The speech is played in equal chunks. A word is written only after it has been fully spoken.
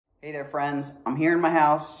Hey there friends, I'm here in my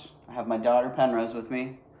house. I have my daughter Penrose with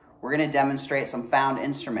me. We're gonna demonstrate some found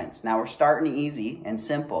instruments. Now we're starting easy and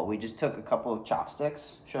simple. We just took a couple of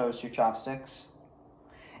chopsticks. Show us your chopsticks.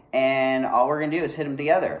 And all we're gonna do is hit them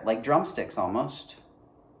together, like drumsticks almost.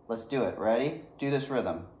 Let's do it, ready? Do this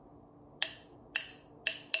rhythm.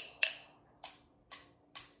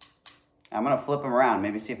 I'm gonna flip them around,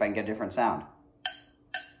 maybe see if I can get a different sound.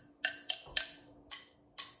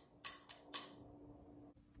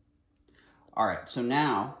 All right, so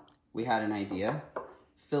now we had an idea.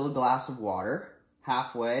 Fill a glass of water,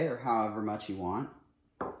 halfway or however much you want.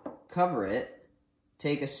 Cover it,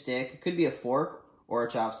 take a stick, it could be a fork or a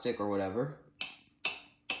chopstick or whatever,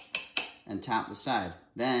 and tap the side.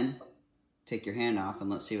 Then, take your hand off and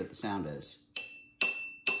let's see what the sound is.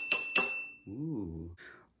 Ooh.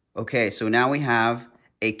 Okay, so now we have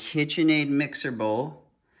a KitchenAid mixer bowl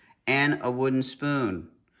and a wooden spoon.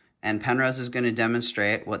 And Penrose is going to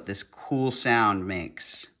demonstrate what this cool sound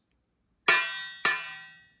makes.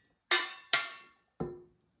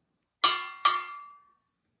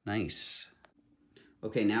 Nice.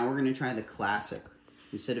 Okay, now we're going to try the classic.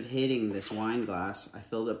 Instead of hitting this wine glass, I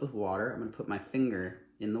filled it up with water. I'm going to put my finger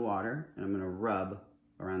in the water and I'm going to rub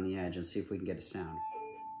around the edge and see if we can get a sound.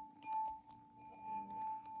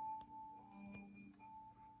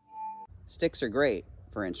 Sticks are great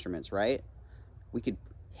for instruments, right? We could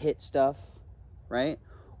hit stuff, right?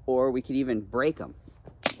 Or we could even break them.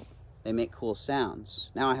 They make cool sounds.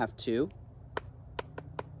 Now I have two.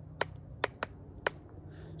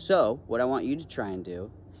 So what I want you to try and do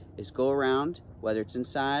is go around, whether it's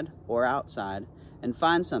inside or outside, and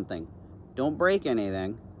find something. Don't break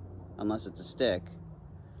anything unless it's a stick,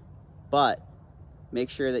 but make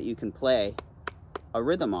sure that you can play a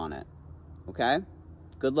rhythm on it, okay?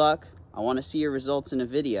 Good luck. I want to see your results in a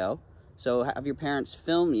video. So have your parents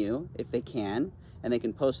film you if they can, and they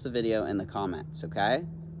can post the video in the comments, okay?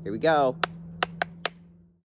 Here we go.